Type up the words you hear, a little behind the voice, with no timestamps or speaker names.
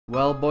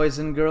Well, boys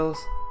and girls,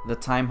 the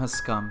time has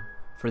come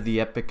for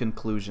the epic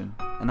conclusion.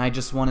 And I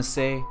just want to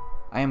say,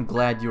 I am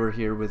glad you are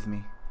here with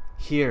me.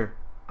 Here,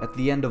 at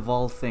the end of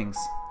all things,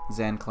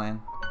 Zan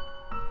Clan.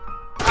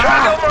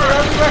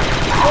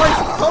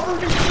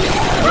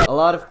 A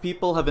lot of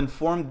people have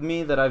informed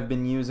me that I've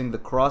been using the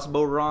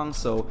crossbow wrong,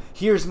 so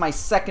here's my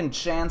second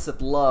chance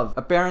at love.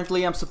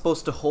 Apparently I'm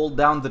supposed to hold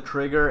down the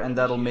trigger and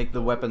that'll make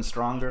the weapon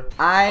stronger.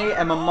 I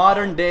am a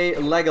modern day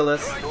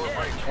Legolas.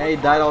 Hey,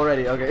 he died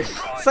already, okay.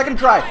 Second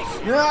try.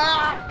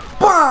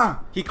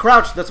 He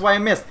crouched, that's why I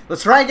missed.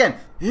 Let's try again.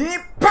 He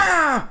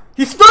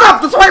stood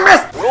up, that's why I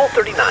missed! Rule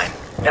 39.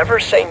 Never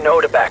say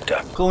no to backed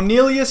up.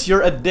 Cornelius,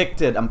 you're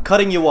addicted. I'm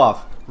cutting you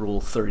off.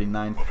 Rule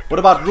 39. What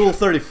about Rule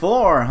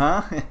 34,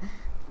 huh?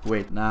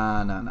 Wait,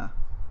 nah,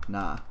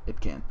 it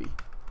can't be.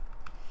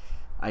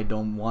 I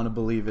don't want to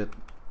believe it.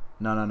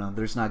 No,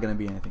 there's not gonna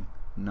be anything.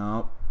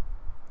 No.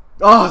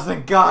 Oh,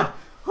 thank God!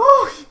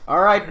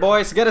 Alright,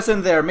 boys, get us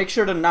in there. Make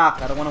sure to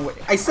knock. I don't want to wait.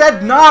 I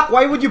said knock!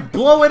 Why would you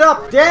blow it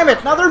up? Damn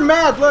it! Now they're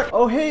mad, look!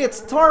 Oh, hey,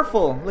 it's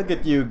Tarful. Look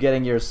at you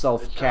getting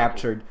yourself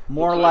captured.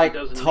 More like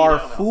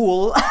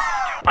Tarfool.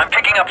 I'm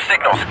picking up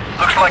signals.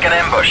 Looks like an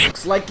ambush.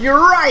 Looks like you're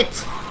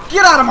right!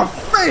 Get out of my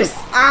face!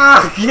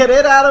 Ah, get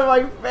it out of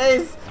my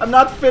face! I'm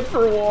not fit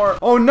for war.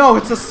 Oh no,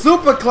 it's a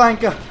super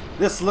clanker!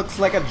 This looks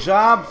like a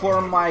job for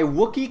my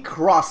Wookiee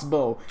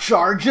crossbow.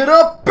 Charge it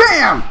up!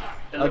 Bam!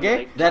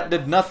 Okay, that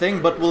did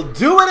nothing, but we'll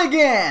do it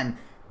again!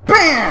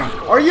 Bam!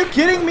 Are you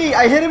kidding me?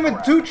 I hit him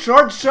with 2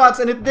 charge shots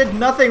and it did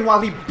nothing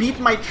while he beat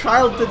my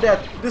child to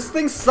death. This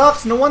thing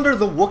sucks. No wonder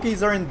the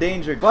Wookiees are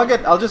endangered. Fuck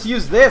it, I'll just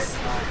use this.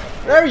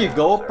 There you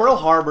go, Pearl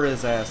Harbor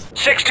his ass.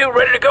 6-2,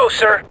 ready to go,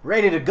 sir.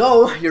 Ready to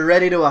go? You're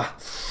ready to,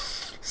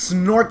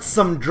 snort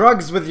some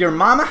drugs with your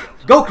mama?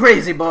 Go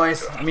crazy,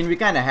 boys! I mean, we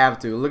kinda have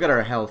to. Look at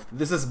our health.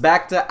 This is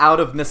back to out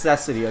of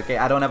necessity, okay?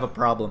 I don't have a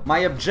problem. My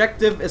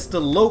objective is to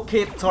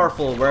locate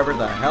Tarful, wherever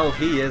the hell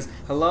he is.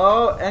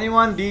 Hello?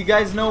 Anyone? Do you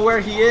guys know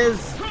where he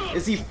is?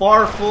 Is he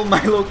far from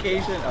my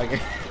location? Okay,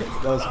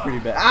 that was pretty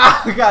bad.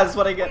 Ah, God, that's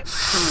what I get.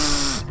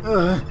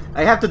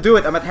 I have to do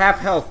it. I'm at half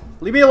health.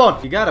 Leave me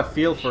alone. You got a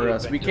feel for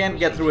us. We can't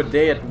get through a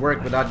day at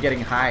work without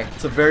getting high.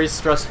 It's a very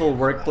stressful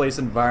workplace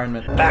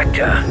environment. Back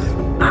to...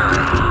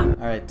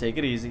 Alright, take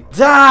it easy.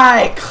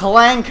 Die,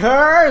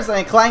 clankers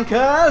and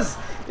clankers!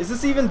 Is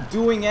this even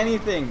doing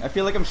anything? I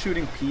feel like I'm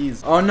shooting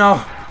peas. Oh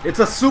no, it's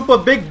a super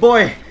big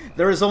boy.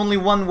 There is only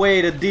one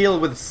way to deal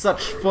with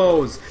such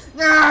foes.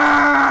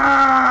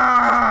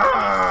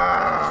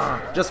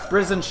 Just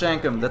prison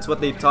shank him. That's what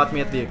they taught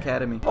me at the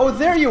academy. Oh,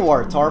 there you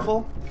are,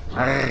 Tarful.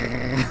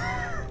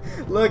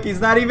 Look, he's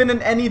not even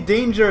in any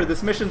danger.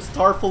 This mission's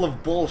Tarful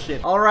of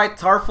bullshit. Alright,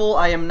 Tarful,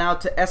 I am now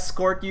to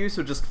escort you,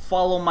 so just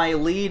follow my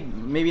lead.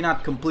 Maybe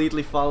not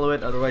completely follow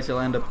it, otherwise you'll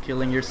end up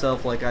killing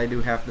yourself like I do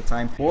half the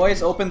time.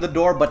 Boys, open the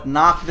door, but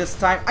knock this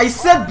time. I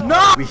said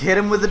knock! We hit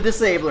him with a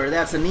disabler.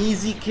 That's an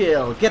easy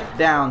kill. Get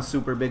down,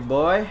 super big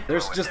boy.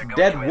 There's just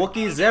dead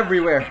Wookiees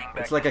everywhere.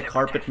 It's like a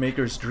carpet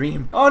maker's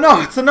dream. Oh no,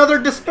 it's another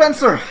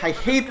dispenser. I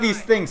hate these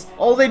things.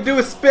 All they do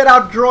is spit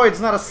out droids,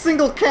 not a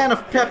single can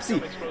of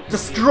Pepsi.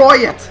 Destroy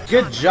it!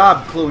 Good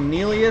job,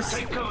 Cornelius.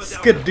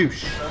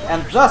 Skadoosh.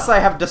 And thus I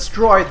have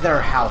destroyed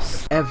their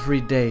house. Every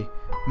day,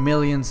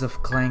 millions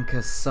of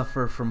clankers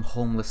suffer from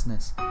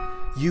homelessness.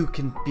 You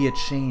can be a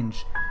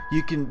change.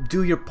 You can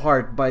do your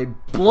part by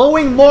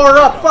blowing more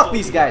up. Fuck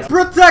these guys.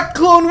 Protect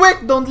Clone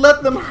Wick. Don't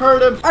let them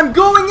hurt him. I'm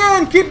going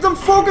in. Keep them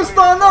focused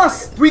on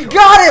us. We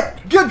got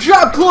it. Good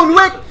job, Clone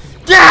Wick.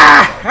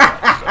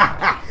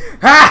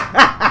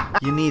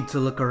 You need to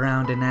look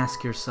around and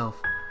ask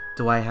yourself,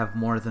 do I have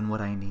more than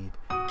what I need?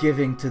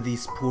 Giving to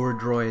these poor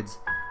droids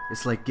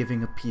is like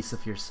giving a piece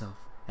of yourself.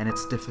 And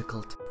it's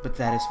difficult. But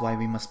that is why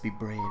we must be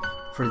brave.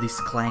 For these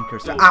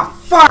clankers. Ah,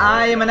 fuck!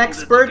 I am an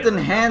expert in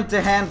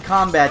hand-to-hand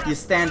combat. You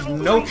stand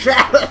no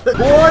chance.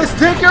 Boys,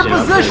 take your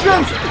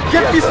positions!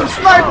 Get me some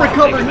sniper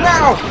cover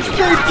now!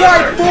 Stay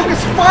tight,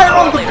 focus fire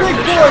on the big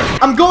boys!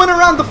 I'm going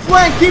around the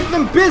flank, keep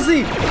them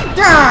busy!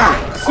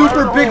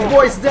 Super big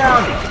boys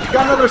down!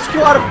 Got another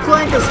squad of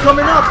clankers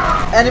coming up!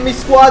 Enemy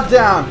squad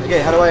down! Okay,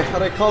 how do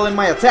I call in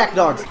my attack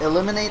dogs?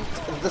 Eliminate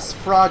this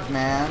frog,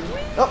 man.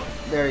 Oh!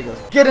 There he goes.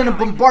 Get in a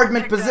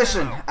bombardment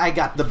position. I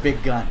got the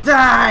big gun.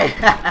 Die!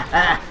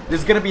 This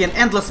is gonna be an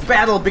endless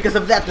battle because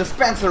of that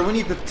dispenser. We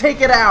need to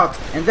take it out.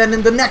 And then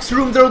in the next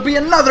room there will be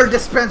another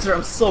dispenser.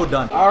 I'm so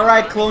done.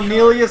 Alright,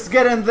 Cornelius,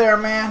 get in there,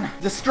 man.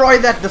 Destroy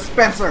that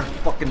dispenser.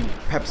 Fucking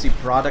Pepsi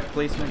product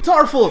placement.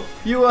 Tarful,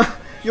 you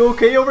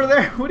okay over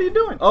there? What are you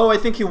doing? Oh, I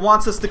think he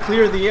wants us to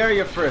clear the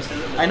area first.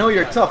 I know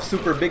you're tough,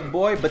 super big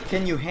boy, but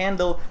can you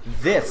handle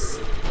this?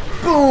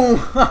 Boom!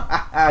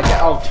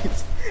 Oh,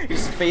 jeez. You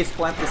just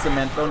faceplant the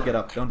cement. Don't get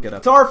up. Don't get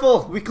up.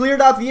 Tarful, we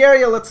cleared out the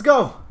area. Let's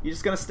go. You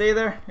just gonna stay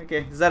there?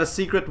 Okay. Is that a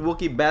secret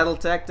Wookiee battle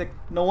tactic?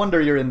 No wonder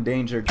you're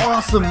endangered.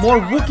 Awesome. More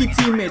Wookiee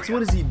teammates.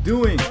 What is he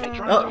doing?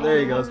 Oh, there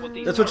he goes.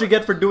 That's what you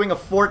get for doing a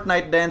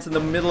Fortnite dance in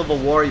the middle of a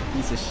war, you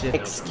piece of shit.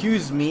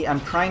 Excuse me.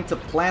 I'm trying to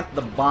plant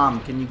the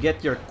bomb. Can you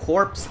get your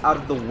corpse out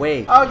of the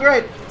way? Oh,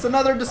 great. It's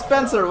another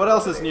dispenser. What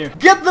else is new?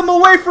 Get them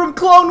away from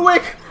Clone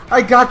Wick!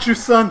 I got you,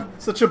 son.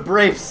 Such a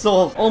brave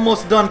soul.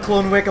 Almost done,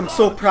 Clone Wick. I'm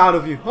so proud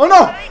of you. Oh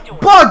no!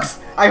 Bugs!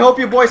 I hope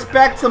you boys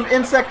packed some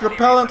insect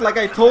repellent like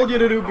I told you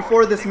to do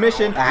before this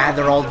mission. Ah,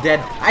 they're all dead.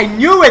 I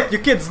knew it! You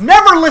kids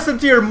never listen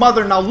to your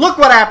mother. Now look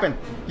what happened.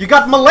 You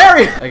got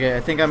malaria! Okay, I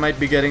think I might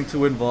be getting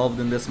too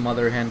involved in this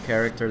mother hen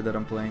character that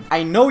I'm playing.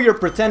 I know you're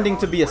pretending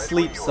to be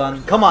asleep,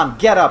 son. Come on,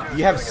 get up.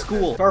 You have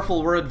school.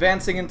 Careful, we're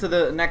advancing into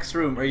the next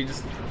room. Are you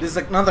just... This is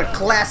another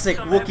classic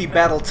Wookiee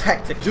battle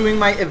tactic. Doing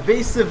my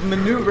evasive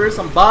maneuvers.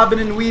 I'm bobbing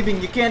and weaving.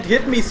 You can't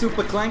hit me,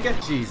 Super Clanka.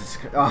 Jesus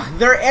Christ. Oh,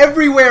 they're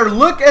everywhere.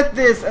 Look at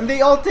this. And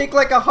they all take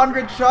like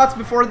 100 shots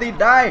before they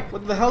die.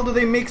 What the hell do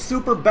they make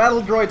super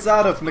battle droids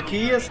out of,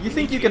 Macias? You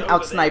think you can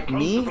outsnipe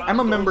me? I'm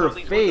a member of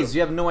FaZe.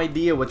 You have no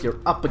idea what you're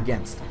up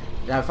against.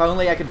 Now, if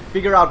only I could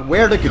figure out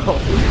where to go. Oh,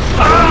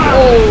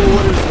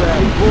 what is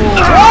that?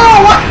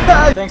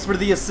 Oh, thanks for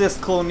the assist,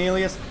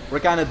 Clonelius.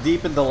 We're kind of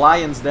deep in the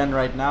lion's den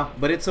right now.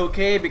 But it's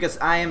okay because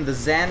I am the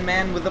Zan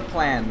man with a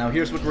plan. Now,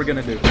 here's what we're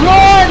gonna do.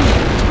 Run!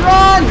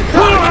 Run!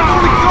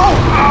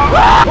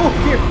 Oh,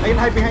 here. I can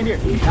hide behind here.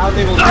 Now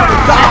they will never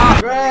die.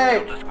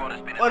 Great.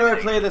 Why do I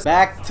play this?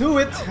 Back to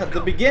it. At the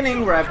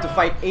beginning, where I have to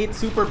fight 8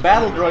 super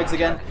battle droids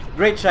again.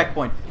 Great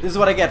checkpoint. This is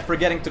what I get for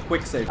getting to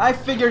quick save. I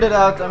figured it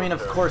out. I mean,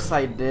 of course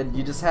I did.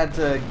 You just had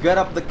to gut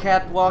up the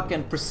catwalk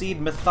and proceed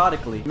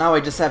methodically. Now I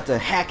just have to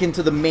hack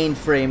into the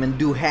mainframe and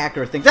do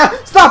hacker things. Ah,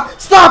 stop!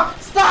 Stop!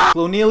 Stop!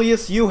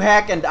 Clonelius, you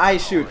hack and I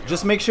shoot.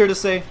 Just make sure to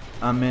say,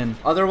 I'm in.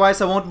 Otherwise,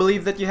 I won't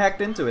believe that you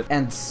hacked into it.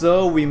 And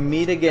so we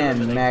meet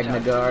again, Magna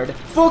Guard.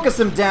 Focus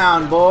him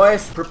down,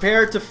 boys.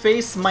 Prepare to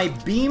face my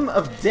beam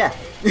of death.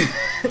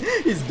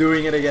 He's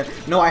doing it again.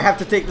 No, I have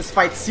to take this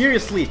fight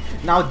seriously.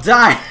 Now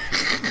die.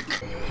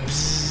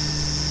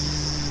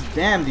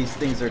 Damn, these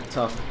things are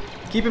tough.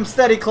 Keep him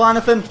steady,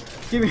 Clonathan.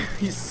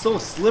 He's so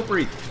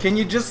slippery. Can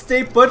you just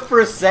stay put for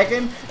a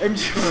second? And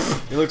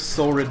it looks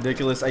so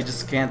ridiculous. I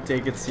just can't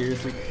take it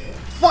seriously.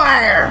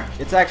 Fire!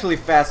 It's actually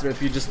faster if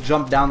you just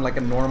jump down like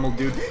a normal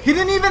dude. He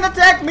didn't even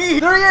attack me!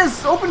 There he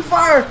is! Open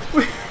fire!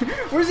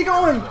 Where's he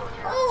going?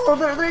 Oh,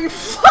 there he...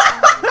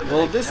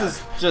 Well, this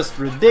is just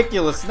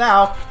ridiculous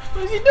now.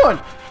 What is he doing?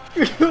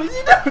 What is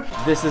he doing?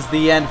 This is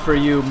the end for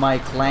you, my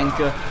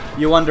Clanka.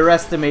 You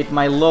underestimate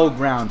my low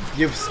ground.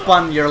 You've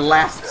spun your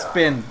last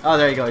spin. Oh,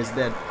 there you go. He's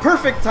dead.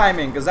 Perfect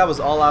timing, because that was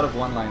all out of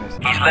one-liners.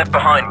 He's left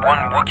behind one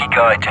Wookiee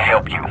guide to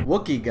help you.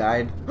 Wookiee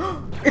guide?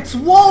 It's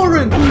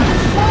Walren!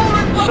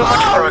 So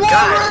much for a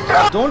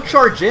guide. Don't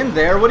charge in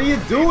there. What are you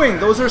doing?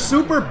 Those are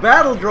super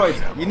battle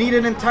droids. You need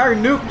an entire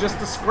nuke just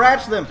to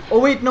scratch them. Oh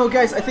wait, no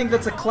guys, I think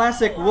that's a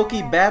classic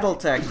Wookiee battle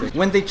tactic.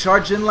 When they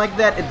charge in like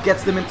that, it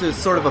gets them into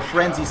sort of a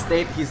frenzy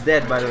state. He's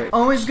dead, by the way.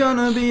 Always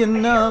gonna be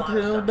an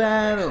uphill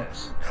battle.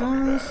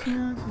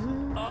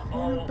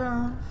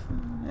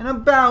 And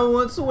about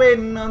what's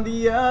waiting on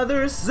the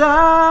other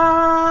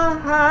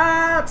side.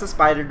 It's a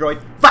spider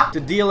droid. Fuck! To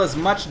deal as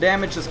much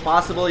damage as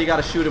possible, you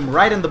gotta shoot him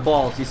right in the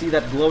balls. You see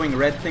that glowing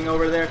red thing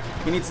over there?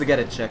 He needs to get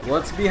it checked.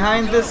 What's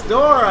behind this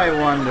door, I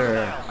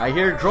wonder? I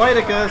hear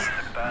droidicas.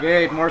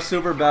 Great, more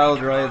super battle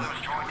droids.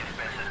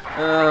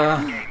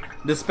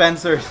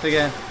 Dispensers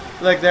again.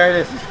 Look, there it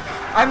is.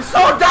 I'm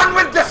so done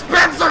with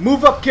dispenser!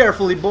 Move up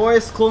carefully,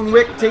 boys. Clone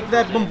Wick, take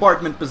that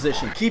bombardment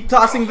position. Keep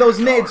tossing those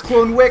nades,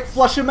 Clone Wick.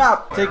 Flush him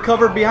out. Take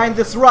cover behind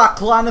this rock,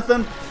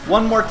 Clonathan.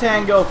 One more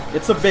tango.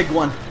 It's a big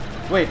one.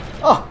 Wait.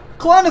 Oh,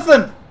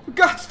 Clonathan!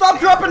 God, stop,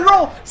 drop, and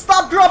roll!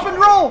 Stop, drop, and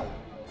roll!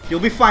 You'll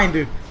be fine,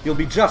 dude. You'll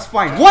be just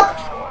fine. What?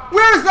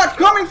 Where is that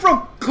coming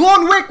from?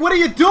 Clone Wick, what are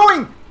you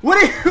doing? What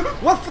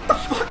the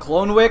fuck?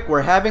 Clone Wick,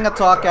 we're having a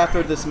talk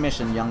after this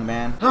mission, young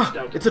man.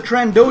 It's a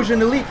Trandoshan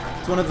elite.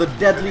 It's one of the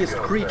deadliest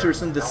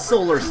creatures in the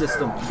solar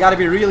system. You gotta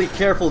be really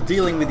careful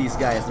dealing with these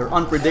guys. They're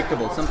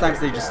unpredictable. Sometimes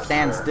they just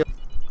stand still.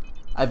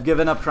 I've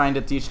given up trying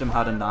to teach them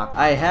how to knock.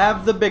 I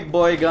have the big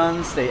boy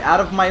guns. Stay out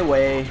of my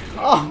way.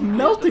 Oh,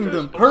 melting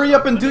them. Hurry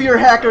up and do your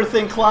hacker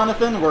thing,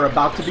 Clonathan. We're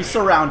about to be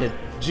surrounded.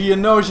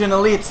 Geonosian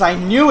elites, I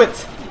knew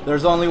it!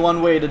 There's only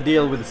one way to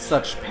deal with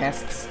such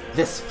pests.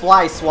 This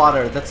fly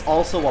swatter that's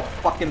also a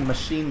fucking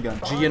machine gun.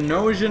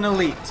 Geonosian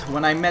elite.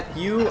 When I met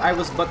you, I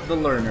was but the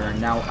learner.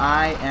 Now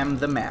I am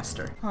the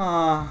master.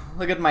 Ah,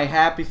 look at my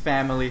happy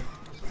family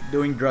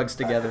doing drugs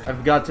together.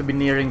 I've got to be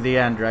nearing the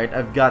end, right?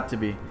 I've got to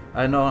be.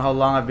 I know how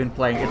long I've been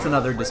playing. It's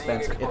another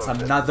dispenser. It's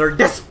another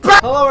dispenser!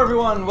 Hello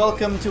everyone,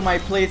 welcome to my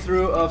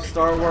playthrough of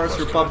Star Wars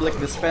Republic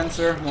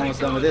Dispenser. I'm almost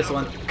done with this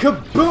one.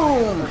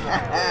 Kaboom!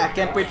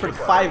 Can't wait for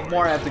 5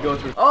 more I have to go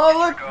through.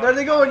 Oh look, there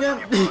they go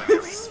again.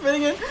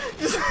 Spinning it.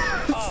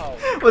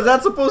 Was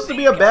that supposed to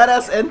be a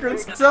badass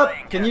entrance? What's up?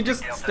 Can you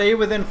just stay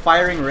within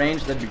firing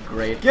range? That'd be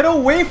great. Get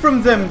away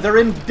from them! They're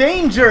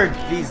endangered!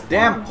 These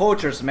damn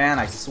poachers, man,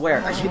 I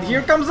swear.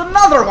 Here comes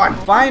another one!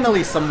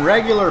 Finally, some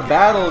regular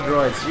battle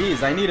droids.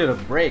 Jeez, I needed a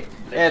break.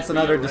 Yeah, it's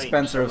another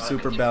dispenser of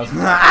super battles.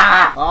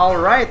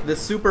 Alright, the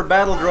super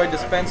battle droid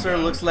dispenser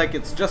looks like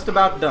it's just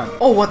about done.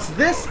 Oh, what's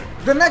this?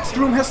 The next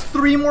room has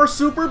 3 more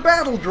super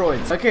battle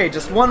droids. Okay,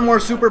 just 1 more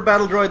super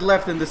battle droid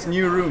left in this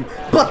new room.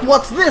 But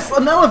what's this?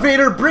 An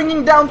elevator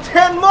bringing down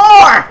 10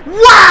 more!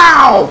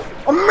 Wow!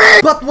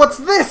 Amazing! But what's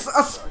this?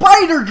 A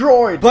spider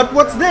droid! But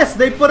what's this?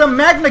 They put a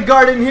Magna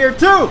Guard in here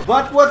too!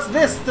 But what's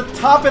this? To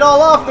top it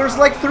all off, there's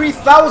like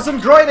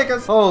 3,000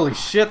 droidicas! Holy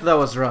shit, that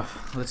was rough.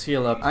 Let's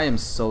heal up. I am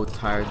so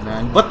tired,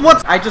 man. But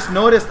what? I just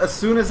noticed as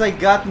soon as I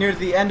got near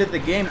the end of the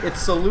game, its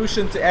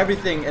solution to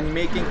everything and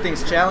making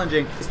things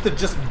challenging is to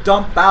just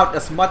dump out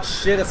as much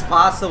shit as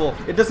possible.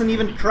 It doesn't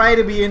even try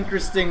to be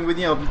interesting with,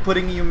 you know,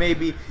 putting you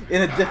maybe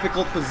in a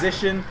difficult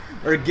position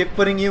or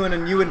putting you in a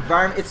new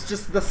environment. It's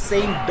just the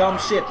same dumb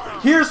shit.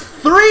 Here's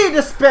 3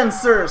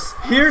 dispensers!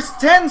 Here's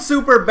 10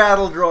 super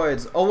battle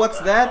droids. Oh, what's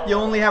that? You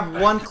only have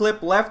 1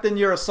 clip left in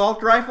your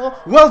assault rifle?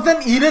 Well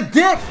then eat a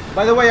dick!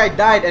 By the way, I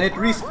died and it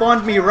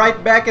respawned me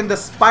right back in the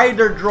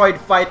spider droid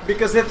fight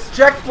because its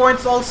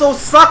checkpoints also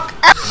suck.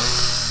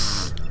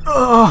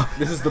 Ugh.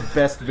 This is the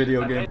best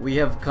video game. We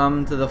have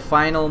come to the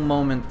final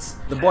moments.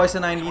 The boys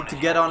and I need to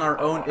get on our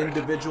own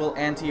individual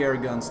anti-air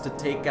guns to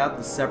take out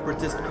the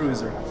separatist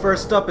cruiser.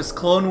 First up is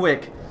Clone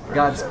Wick.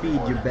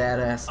 Godspeed, you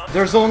badass.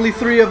 There's only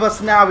 3 of us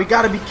now. We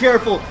gotta be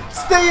careful.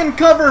 Stay in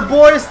cover,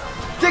 boys.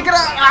 Take it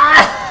out.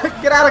 Ah!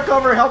 Get out of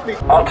cover. Help me.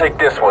 I'll take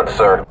this one,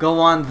 sir. Go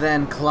on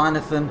then,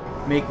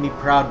 Clonathan. Make me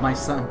proud, my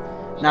son.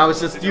 Now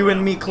it's just you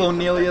and me,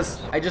 Clonelius.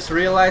 I just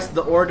realized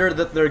the order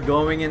that they're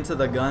going into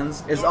the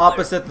guns is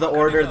opposite the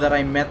order that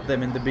I met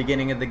them in the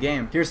beginning of the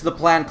game. Here's the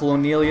plan,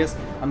 Clonelius.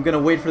 I'm gonna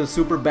wait for the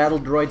super battle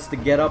droids to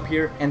get up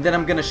here, and then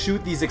I'm gonna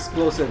shoot these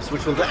explosives,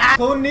 which will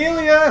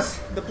Clonelius!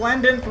 The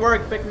plan didn't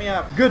work, pick me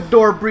up. Good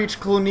door breach,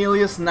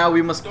 Clonelius. Now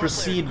we must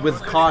proceed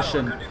with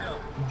caution.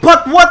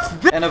 But what's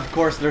this? And of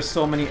course, there's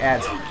so many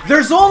ads.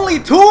 There's only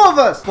 2 of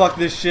us! Fuck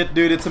this shit,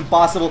 dude. It's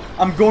impossible.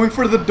 I'm going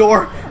for the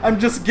door. I'm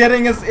just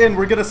getting us in.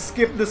 We're gonna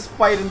skip this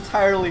fight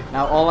entirely.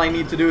 Now, all I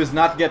need to do is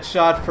not get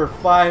shot for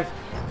 5,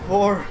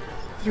 4,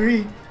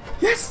 3.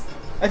 Yes!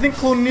 I think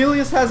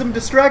Clonelius has him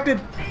distracted.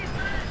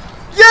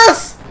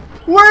 Yes!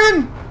 We're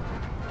in!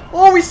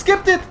 Oh, we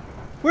skipped it!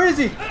 Where is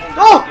he?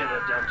 Oh!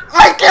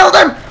 I killed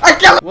him! I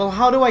killed him! Well,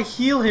 how do I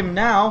heal him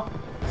now?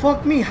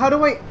 Fuck me. How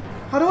do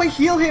I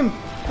heal him?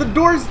 The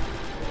doors...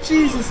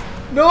 Jesus.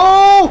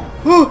 No!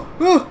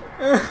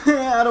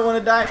 I don't want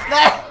to die.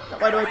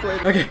 Why do I play?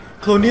 Okay,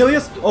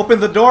 Clonelius, open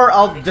the door.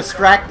 I'll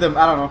distract them.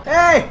 I don't know.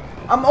 Hey!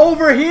 I'm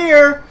over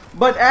here!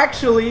 But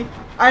actually,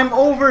 I'm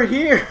over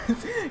here.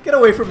 Get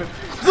away from him.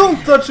 Don't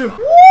touch him.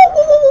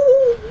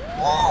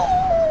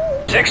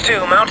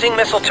 6-2, mounting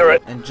missile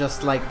turret. And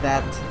just like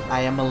that,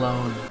 I am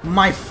alone.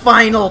 My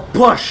final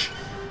push!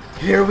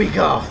 Here we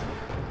go.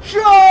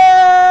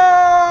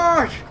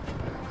 Charge!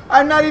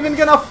 I'm not even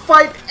gonna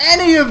fight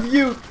any of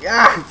you!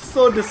 Ah, it's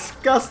so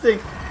disgusting.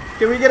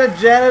 Can we get a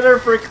janitor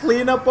for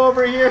cleanup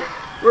over here?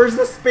 Where's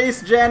the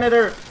space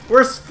janitor?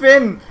 Where's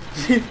Finn?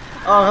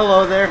 Oh,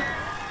 hello there.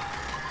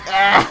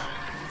 Ah,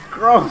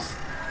 gross.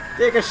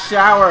 Take a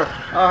shower.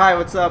 Oh, hi,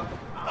 what's up?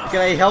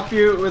 Can I help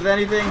you with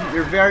anything?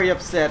 You're very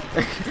upset.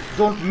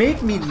 Don't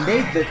make me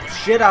make the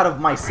shit out of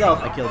myself.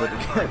 I killed it.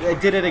 I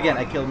did it again.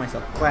 I killed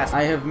myself. Class.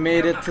 I have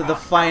made it to the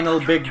final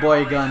big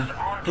boy gun.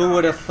 Who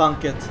would have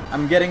thunk it?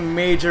 I'm getting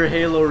major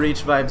Halo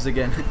Reach vibes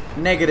again.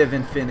 Negative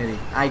infinity.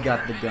 I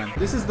got the gun.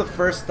 This is the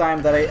first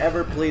time that I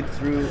ever played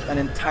through an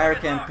entire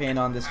campaign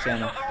on this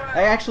channel.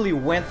 I actually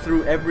went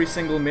through every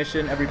single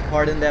mission, every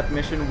part in that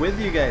mission with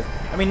you guys.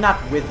 I mean,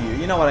 not with you.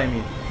 You know what I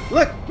mean.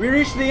 Look, we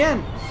reached the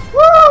end.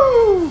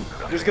 Woo!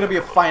 There's gonna be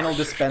a final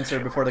dispenser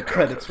before the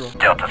credits roll.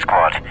 Delta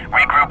Squad,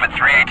 regroup at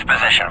 3/8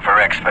 position for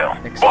exfil.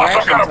 Boss,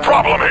 I've got a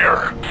problem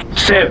here.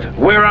 Civ,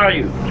 where are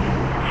you?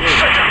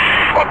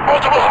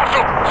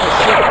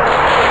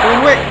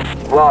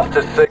 Lost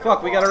to 6.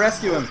 Fuck, we gotta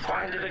rescue him.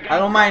 I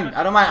don't mind.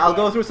 I'll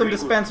go through some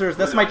dispensers.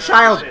 That's my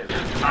child.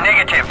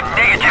 Negative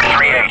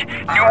 3/8.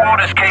 New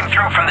orders came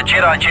through from the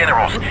Jedi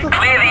generals.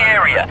 Clear the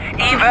area.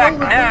 Evac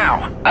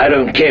now. I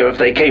don't care if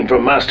they came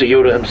from Master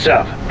Yoda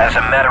himself. As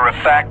a matter of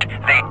fact,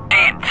 they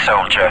did,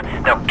 soldier.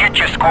 Now get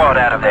your squad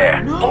out of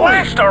there.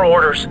 Blast our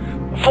orders.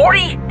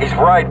 40? He's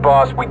right,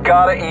 boss. We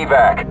gotta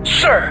evac.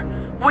 Sir,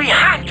 we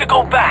have to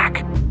go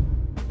back.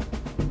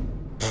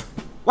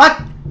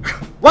 What?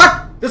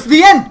 What? This is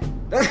the end!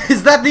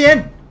 Is that the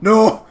end?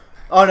 No!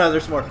 Oh no,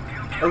 there's more.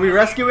 Are we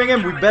rescuing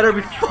him? We better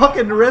be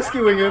fucking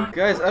rescuing him.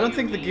 Guys, I don't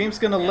think the game's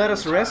gonna let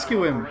us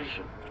rescue him.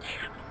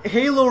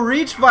 Halo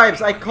Reach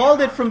vibes. I called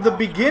it from the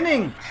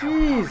beginning.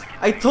 Jeez.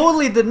 I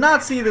totally did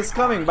not see this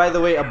coming. By the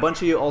way, a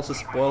bunch of you also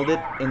spoiled it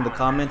in the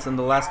comments in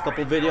the last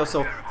couple videos.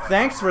 So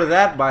thanks for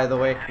that, by the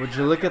way. Would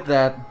you look at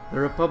that? The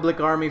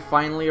Republic Army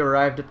finally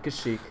arrived at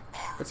Kashyyyk.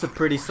 That's a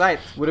pretty sight.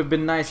 Would have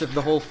been nice if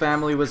the whole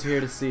family was here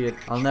to see it.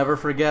 I'll never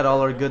forget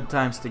all our good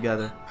times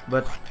together.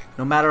 But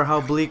no matter how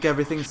bleak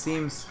everything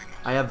seems,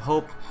 I have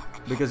hope.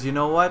 Because you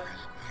know what?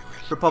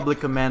 Republic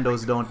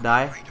Commandos don't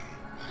die.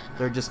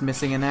 They're just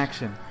missing in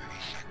action.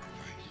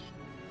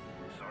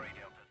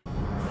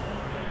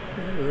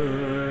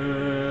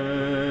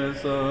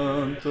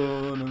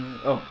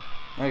 Oh,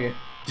 okay.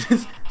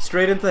 Just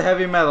straight into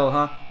heavy metal,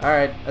 huh?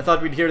 Alright, I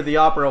thought we'd hear the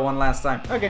opera one last time. Okay.